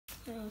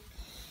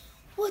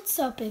What's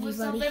up, everybody? What's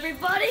up,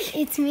 everybody?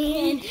 It's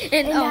me,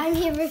 and I'm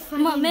here with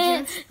fucking my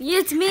man. Justin.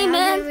 It's me, and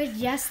man. I'm here with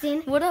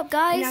Justin. What up,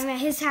 guys? And I'm at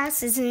his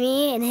house. It's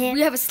me and him.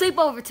 We have a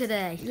sleepover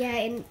today. Yeah,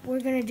 and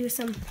we're gonna do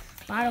some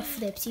bottle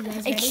flips. You guys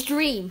ready?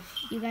 Extreme.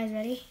 You guys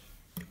ready?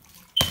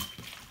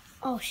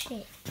 Oh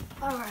shit!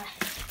 All right.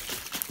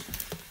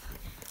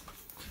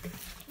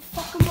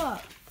 Fuck him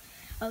up.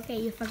 Okay,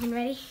 you fucking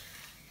ready?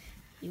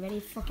 You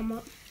ready to fuck him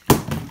up?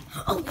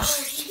 Oh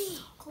shit!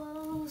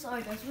 Close.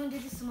 Alright, guys, we're gonna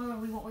do this tomorrow.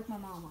 We won't wake my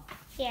mom up.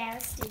 Yeah,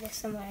 let's do this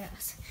somewhere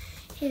else.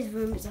 His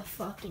room is a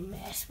fucking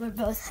mess. We're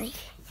both like.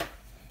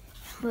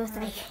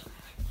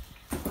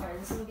 Alright,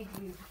 this is gonna be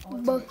good.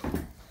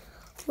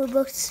 We're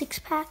both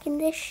 6-pack in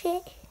this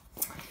shit.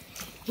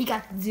 He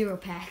got 0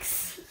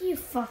 packs. You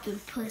fucking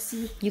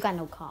pussy. You got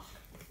no cock.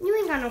 You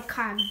ain't got no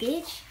car,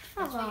 bitch.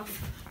 Fuck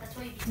off. That's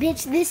why you...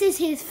 Bitch, this is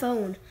his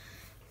phone.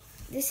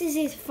 This is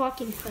his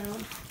fucking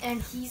phone.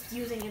 And he's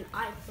using an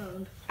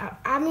iPhone.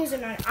 I'm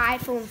using an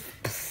iPhone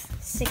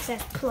 6S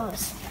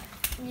Plus.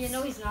 You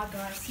know he's not,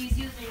 guys. He's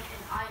using an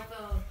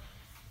iPhone.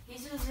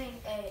 He's using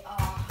a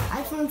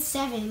iPhone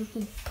 7.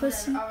 You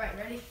pussy. Alright,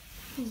 ready?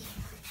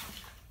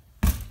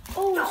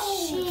 Oh No.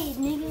 shit,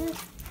 nigga.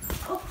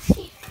 Oh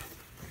shit.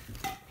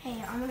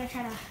 Hey, I'm gonna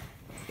try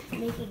to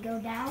make it go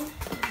down.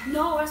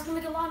 No, that's gonna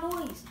make a lot of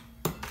noise.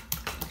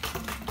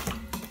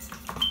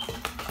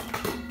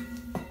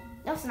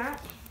 No, it's not.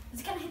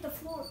 It's gonna hit the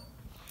floor.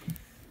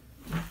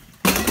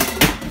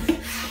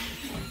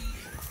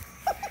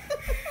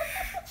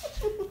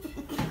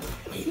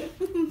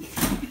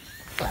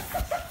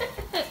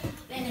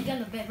 Man, get on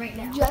the bed right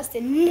now.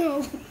 Justin,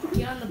 no.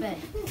 Get on the bed.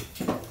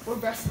 We're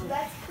wrestling.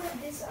 Let's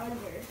put this under.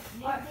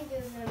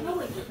 Alright. No,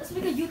 wait, let's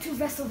make a YouTube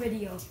wrestle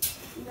video.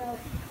 No.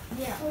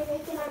 Yeah. We're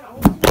making our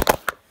own.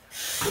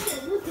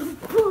 What the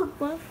fuck?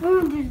 My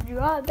phone just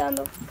dropped down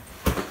the.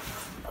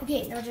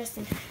 Okay, now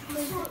Justin.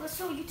 Let's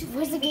show YouTube.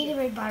 Where's the video.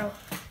 Gatorade bottle?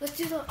 Let's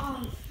do the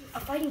a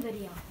fighting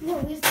video. No,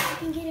 where's the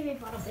fucking Gatorade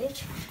bottle,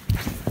 bitch?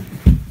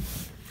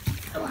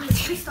 Oh,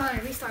 restart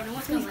it. No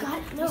one's gonna We've like got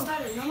that. it. No.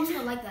 Restart it. No one's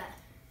gonna like that.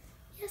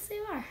 Yes, they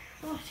are.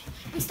 Watch.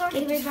 Restart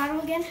it. Gatorade bottle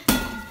again?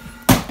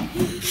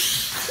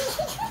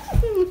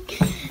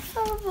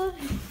 Oh, fuck.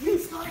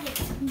 Restart it.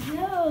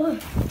 No.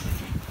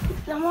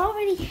 I'm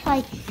already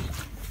like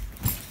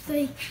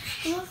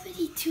I'm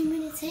already 2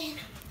 minutes in.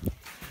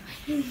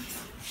 Here's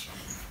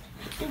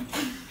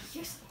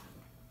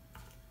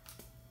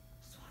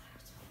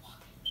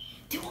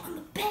do it on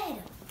the bed.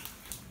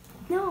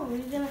 No, we're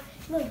gonna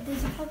look.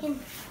 There's a fucking.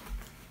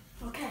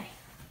 Okay.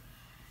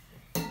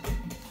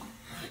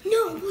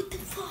 No, what the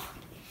fuck?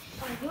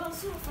 Alright,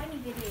 let's do a fighting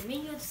video. Me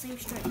and you have the same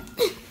strength.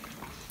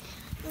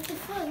 What the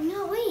fuck?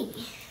 No, wait.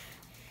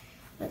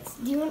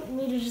 Do you want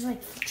me to just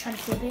like try to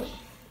flip it?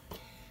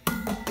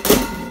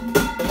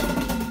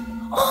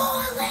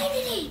 Oh, I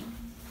landed it!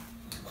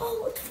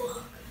 Oh, what the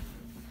fuck?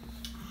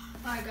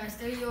 Alright, guys,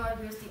 there you are.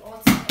 Here's the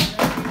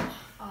ultimate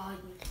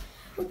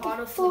What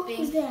bottle the fuck flipping.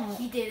 was that?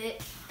 He did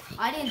it.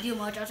 I didn't do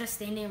much. I was just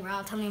standing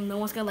around telling him no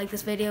one's gonna like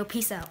this video.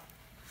 Peace out.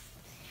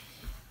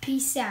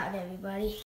 Peace out, everybody.